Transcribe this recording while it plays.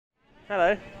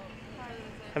Hello.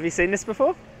 Have you seen this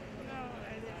before? No,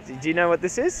 I didn't. Do you know what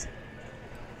this is?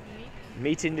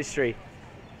 Meat industry.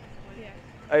 Yeah.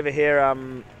 Over here,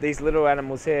 these little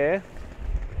animals here,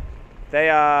 they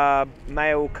are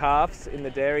male calves in the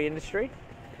dairy industry.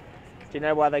 Do you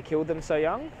know why they killed them so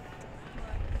young?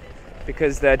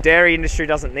 Because the dairy industry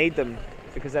doesn't need them,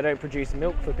 because they don't produce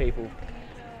milk for people.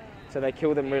 So they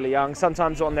kill them really young,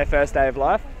 sometimes on their first day of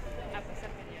life.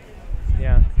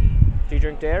 Yeah. Do you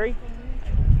drink dairy?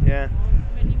 Yeah.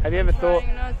 Have you ever thought...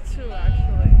 Not to,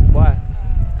 actually. Why?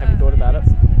 Have you thought about it?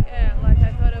 Yeah, like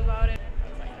I thought about it. I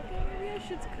was like, okay, maybe I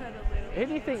should cut a little. Who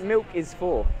do you think milk is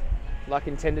for? Like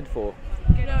intended for?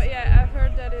 You know, yeah, I've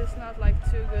heard that it's not like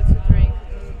too good to drink.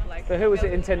 Like. But who was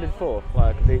it intended for?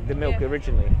 Like the milk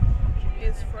originally?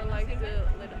 It's for like the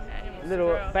little animals.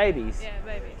 Little babies? Yeah,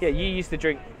 babies. Yeah, you used to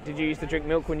drink... Did you used to drink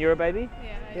milk when you were a baby?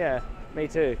 Yeah. Yeah, me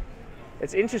too.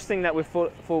 It's interesting that we're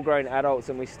full-grown adults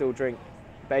and we still drink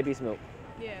baby's milk.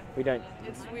 Yeah. We don't.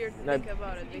 It's weird to think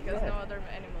about it because no other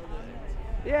animal does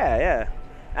it. Yeah, yeah.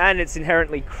 And it's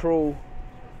inherently cruel.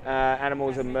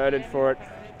 Animals are murdered for it.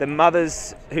 The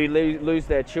mothers who lose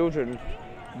their children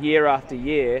year after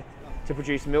year to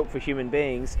produce milk for human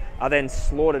beings are then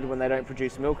slaughtered when they don't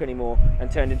produce milk anymore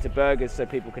and turned into burgers so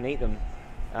people can eat them.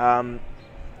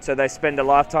 So they spend a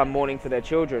lifetime mourning for their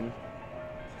children.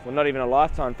 Well, not even a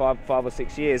lifetime, 5 or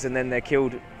 6 years, and then they're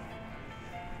killed.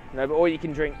 Or you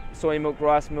can drink soy milk,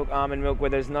 rice milk, almond milk, where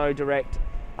there's no direct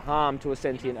harm to a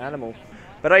sentient animal.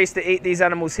 But I used to eat these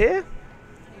animals here.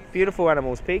 Beautiful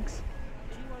animals, pigs.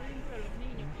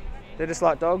 They're just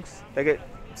like dogs. They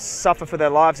suffer for their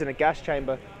lives in a gas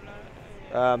chamber.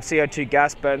 CO2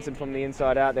 gas burns them from the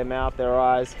inside out, their mouth, their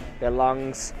eyes, their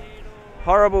lungs.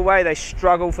 Horrible way they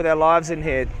struggle for their lives in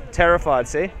here. Terrified,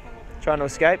 see? Trying to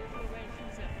escape.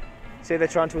 See, they're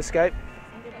trying to escape.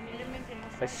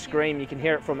 They scream, you can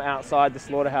hear it from outside the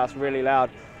slaughterhouse really loud.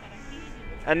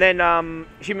 And then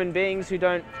human beings who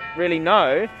don't really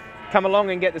know come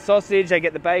along and get the sausage, they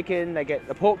get the bacon, they get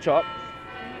the pork chop.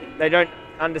 They don't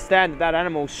understand that that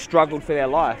animal struggled for their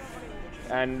life.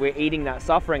 And we're eating that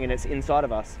suffering and it's inside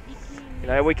of us. You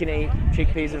know, we can eat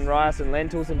chickpeas and rice and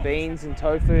lentils and beans and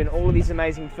tofu and all of these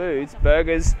amazing foods,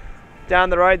 burgers.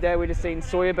 Down the road there, we just seen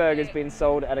soya burgers being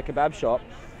sold at a kebab shop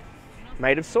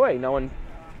made of soy. No one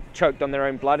choked on their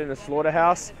own blood in a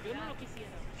slaughterhouse.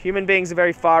 Human beings are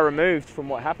very far removed from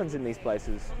what happens in these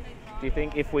places. Do you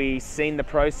think if we seen the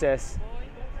process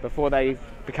before they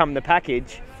become the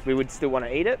package, we would still want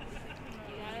to eat it?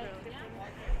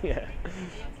 Yeah.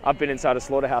 I've been inside a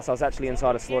slaughterhouse. I was actually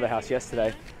inside a slaughterhouse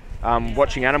yesterday,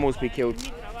 watching animals be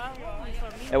killed.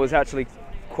 It was actually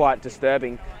quite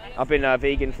disturbing. I've been a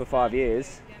vegan for 5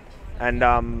 years, and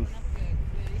the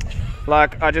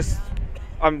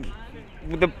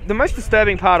most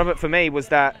disturbing part of it for me was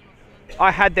that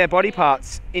I had their body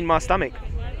parts in my stomach,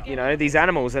 you know, these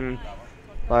animals, and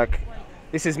like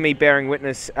this is me bearing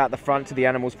witness out the front to the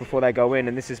animals before they go in,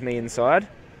 and this is me inside.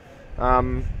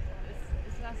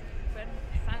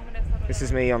 This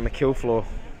is me on the kill floor.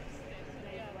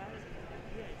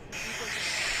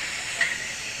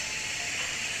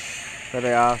 There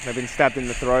they are. They've been stabbed in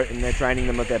the throat and they're draining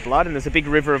them of their blood, and there's a big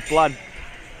river of blood.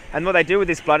 And what they do with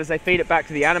this blood is they feed it back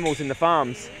to the animals in the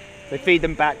farms. They feed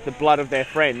them back the blood of their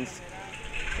friends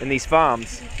in these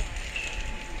farms.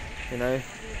 You know,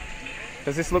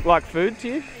 does this look like food to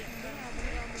you?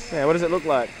 Yeah, what does it look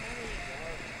like?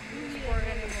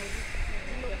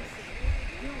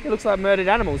 It looks like murdered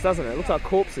animals, doesn't it? It looks like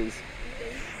corpses.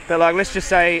 But like, let's just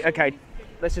say, okay,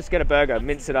 let's just get a burger,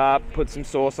 mince it up, put some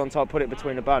sauce on top, put it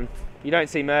between a bun. You don't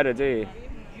see murder, do you?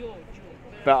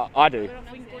 But I do.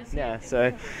 Yeah,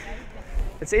 so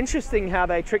it's interesting how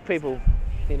they trick people,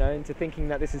 you know, into thinking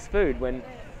that this is food when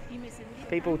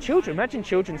children, imagine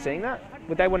children seeing that.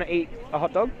 Would they want to eat a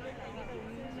hot dog?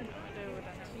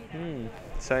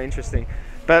 So interesting.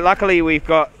 But luckily we've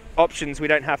got options. We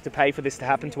don't have to pay for this to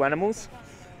happen to animals.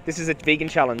 This is a vegan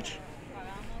challenge.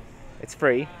 It's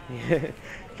free. You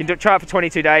can try it for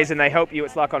 22 days and they help you.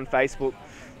 It's like on Facebook.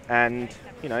 And,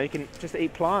 you know, you can just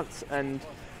eat plants and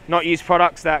not use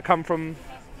products that come from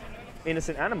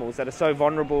innocent animals that are so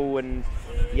vulnerable and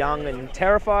young and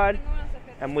terrified.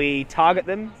 And we target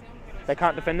them. They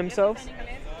can't defend themselves.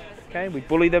 Okay, we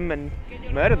bully them and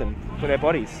murder them for their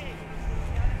bodies.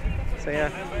 So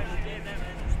yeah.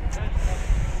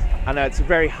 I know it's a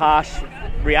very harsh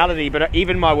reality, but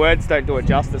even my words don't do it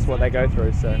justice what they go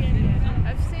through. So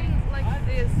I've seen like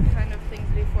this kind of things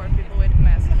before, people with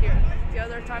masks here. The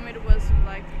other time it was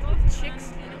like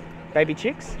chicks. Baby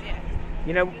chicks? Yeah.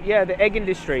 You know, yeah, the egg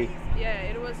industry. Yeah,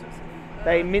 it was.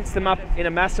 They mince them up in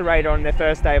a macerator on their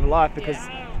first day of life because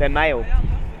they're male.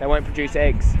 They won't produce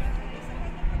eggs.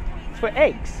 It's for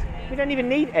eggs. We don't even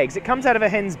need eggs. It comes out of a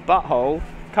hen's butthole,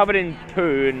 covered in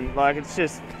poo, and like it's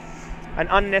just an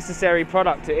unnecessary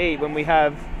product to eat when we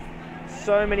have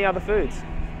so many other foods.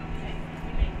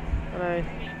 I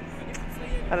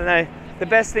don't know. The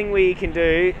best thing we can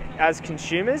do as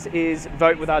consumers is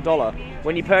vote with our dollar.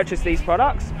 When you purchase these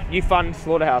products, you fund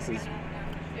slaughterhouses.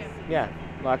 Yeah,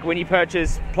 like when you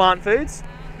purchase plant foods,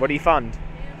 what do you fund?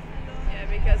 Yeah,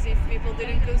 because if people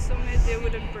didn't consume it, they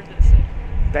wouldn't produce it.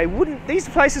 They wouldn't. These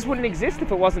places wouldn't exist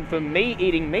if it wasn't for me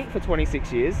eating meat for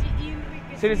 26 years.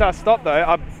 As soon as I stopped,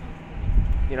 though,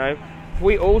 if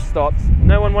we all stopped,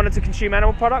 no one wanted to consume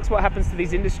animal products. What happens to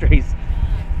these industries?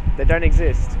 They don't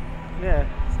exist. Yeah.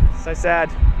 So sad.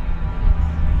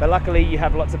 But luckily you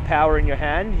have lots of power in your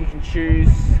hand. You can choose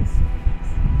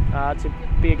to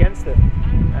be against it.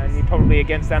 And you're probably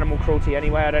against animal cruelty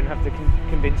anyway. I don't have to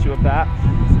convince you of that.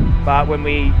 But when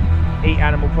we eat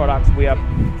animal products, we're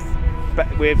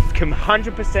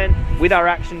 100% with our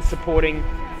actions supporting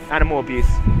animal abuse.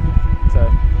 So,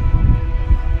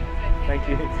 thank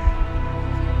you.